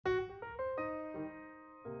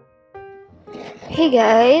Hey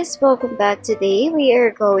guys, welcome back. Today we are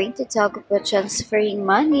going to talk about transferring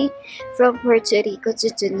money from Puerto Rico to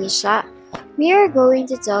Tunisia. We are going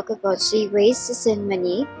to talk about 3 ways to send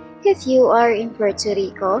money if you are in Puerto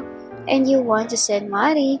Rico and you want to send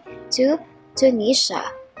money to Tunisia.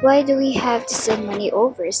 Why do we have to send money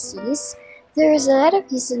overseas? There's a lot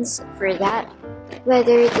of reasons for that,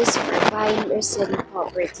 whether it is for buying or selling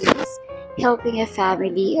properties, helping a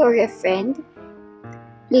family or a friend,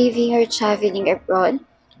 living or traveling abroad,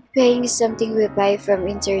 paying something we buy from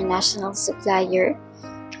international supplier,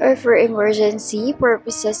 or for emergency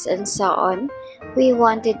purposes and so on. We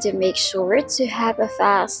wanted to make sure to have a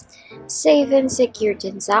fast, safe and secure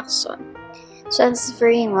transaction.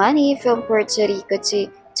 Transferring money from Puerto Rico to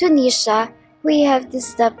Tunisia, we have the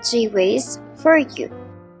top 3 ways for you.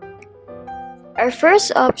 Our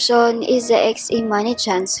first option is the XE money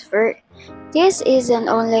transfer. This is an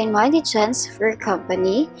online money transfer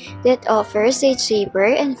company that offers a cheaper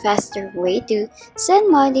and faster way to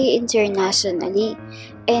send money internationally.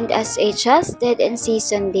 And as a trusted and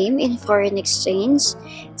seasoned name in foreign exchange,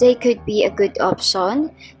 they could be a good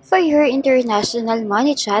option for your international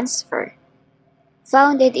money transfer.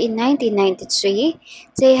 Founded in 1993,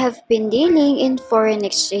 they have been dealing in foreign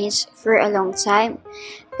exchange for a long time.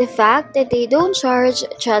 The fact that they don't charge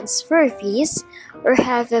transfer fees or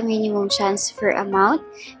have a minimum transfer amount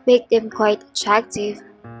make them quite attractive.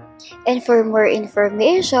 And for more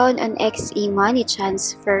information on XE Money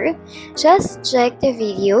Transfer, just check the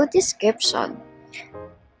video description.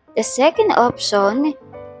 The second option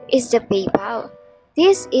is the PayPal.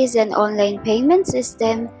 This is an online payment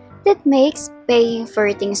system that makes paying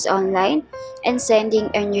for things online and sending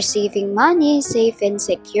and receiving money safe and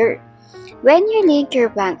secure. When you link your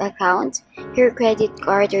bank account, your credit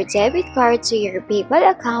card or debit card to your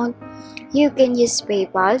PayPal account, you can use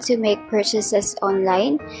PayPal to make purchases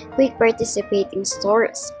online with participating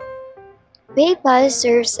stores. PayPal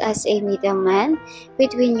serves as a middleman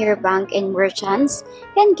between your bank and merchants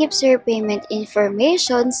and keeps your payment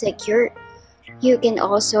information secure. You can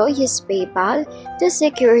also use PayPal to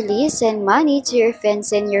securely send money to your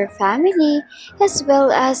friends and your family, as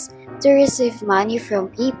well as to receive money from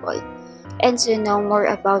people. And to know more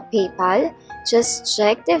about PayPal, just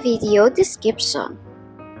check the video description.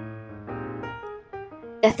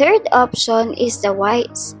 The third option is the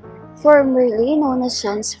Wise. Formerly known as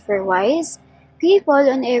TransferWise, people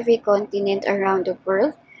on every continent around the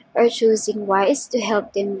world are choosing Wise to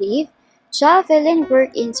help them live, travel, and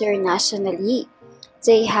work internationally.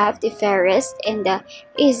 They have the fairest and the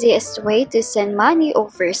easiest way to send money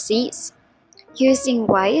overseas. Using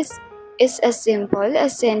Wise is as simple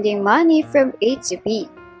as sending money from A to B.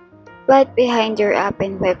 But behind your app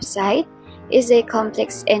and website is a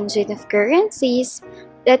complex engine of currencies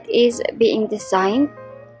that is being designed,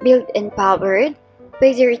 built, and powered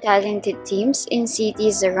by their talented teams in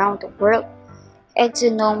cities around the world. And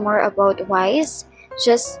to know more about Wise,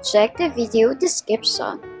 just check the video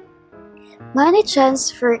description. Money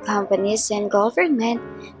transfer companies and government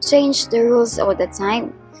change the rules all the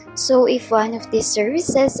time. So if one of these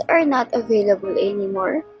services are not available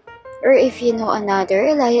anymore, or if you know another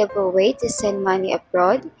reliable way to send money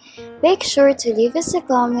abroad, make sure to leave us a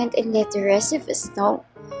comment and let the rest of us know.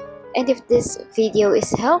 And if this video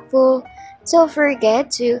is helpful, don't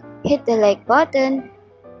forget to hit the like button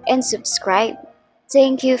and subscribe.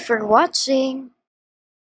 Thank you for watching.